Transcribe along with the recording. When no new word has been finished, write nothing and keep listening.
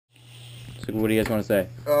So what do you guys want to say?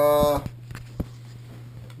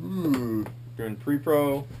 Doing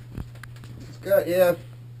pre-pro. It's got, yeah.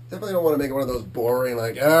 Definitely don't want to make it one of those boring,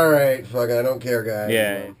 like, alright, fuck it, I don't care, guys.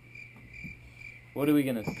 Yeah. What are we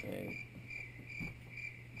gonna say?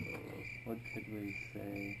 What could we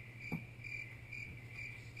say?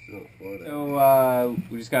 So,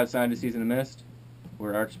 we just got signed to Season of Mist.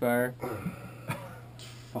 We're ARCHSPIRE.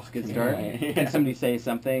 Good start. Yeah. Can somebody say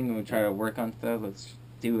something and we try to work on stuff? Let's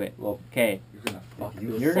do it. Well, okay. You're gonna fuck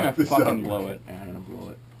You're gonna this fucking up. blow it. Yeah, I'm gonna blow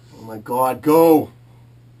it. Oh my god, go!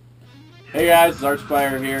 Hey guys, it's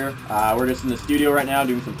ARCHSPIRE here. We're just in the studio right now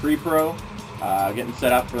doing some pre-pro. Getting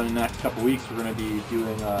set up for the next couple weeks. We're gonna be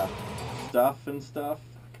doing stuff and stuff.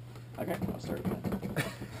 Okay, I'll start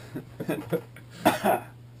again. Yeah.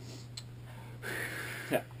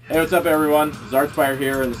 Hey, what's up everyone? It's ARCHSPIRE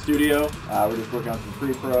here in the studio. We're just working on some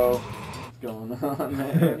pre-pro. What's going on,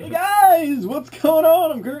 man? Hey guys, what's going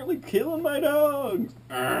on? I'm currently killing my dogs.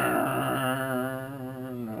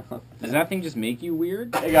 Does that thing just make you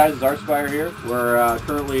weird? Hey guys, it's ARCHSPIRE here. We're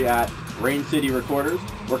currently at Rain City Recorders,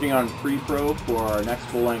 working on pre-pro for our next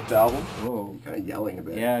full-length album. Whoa. Kind of yelling a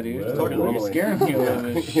bit. Yeah, dude. Talk You're normally. scaring me a little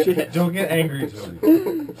bit. Shit. Don't get angry, Tony.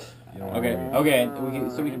 Okay, okay.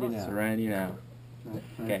 So we can do this. Randy now.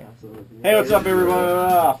 Okay. Hey, what's up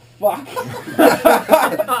everyone? Fuck.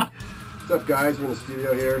 What's up, guys? We're in the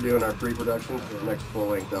studio here doing our pre-production for the next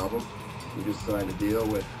full-length album. We just signed a deal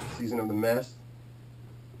with Season of the Mist.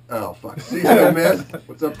 Oh, fuck. Season of the Mist.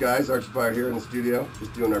 What's up, guys? ARCHSPIRE here in the studio,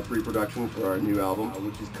 just doing our pre-production for our new album,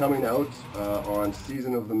 which is coming out on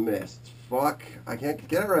Season of the Mist. Fuck, I can't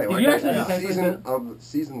get it right. Did you actually say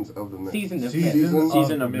Seasons of the Mist. Season of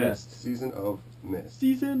Season of Mist. Season of Mist.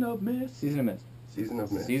 Season of Mist. Season of Mist. Season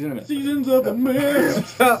of Mist. Season of Mist. Seasons of the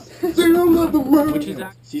Mist. Season of the Mist. Which is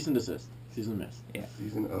that? Cease and desist. Season of Mist. Yeah.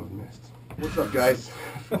 Season of Mist. What's up, guys?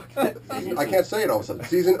 I can't say it all of a sudden.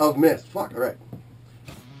 Season of Mist. Fuck, alright.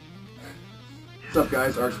 What's up,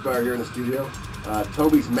 guys? ARCHSPIRE here in the studio.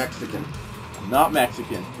 Toby's Mexican. I'm not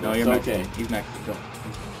Mexican. No, you're It's Mexican. He's Mexican.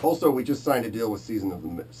 Also, we just signed a deal with Season of the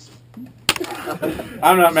Mist.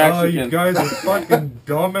 I'm not Oh, you Mexican. guys are fucking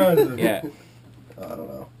dumbasses. Yeah. I don't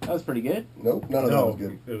know. That was pretty good. Nope, none of that was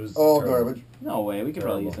good. It was All terrible. garbage. No way. We could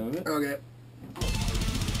probably use some of it. Okay.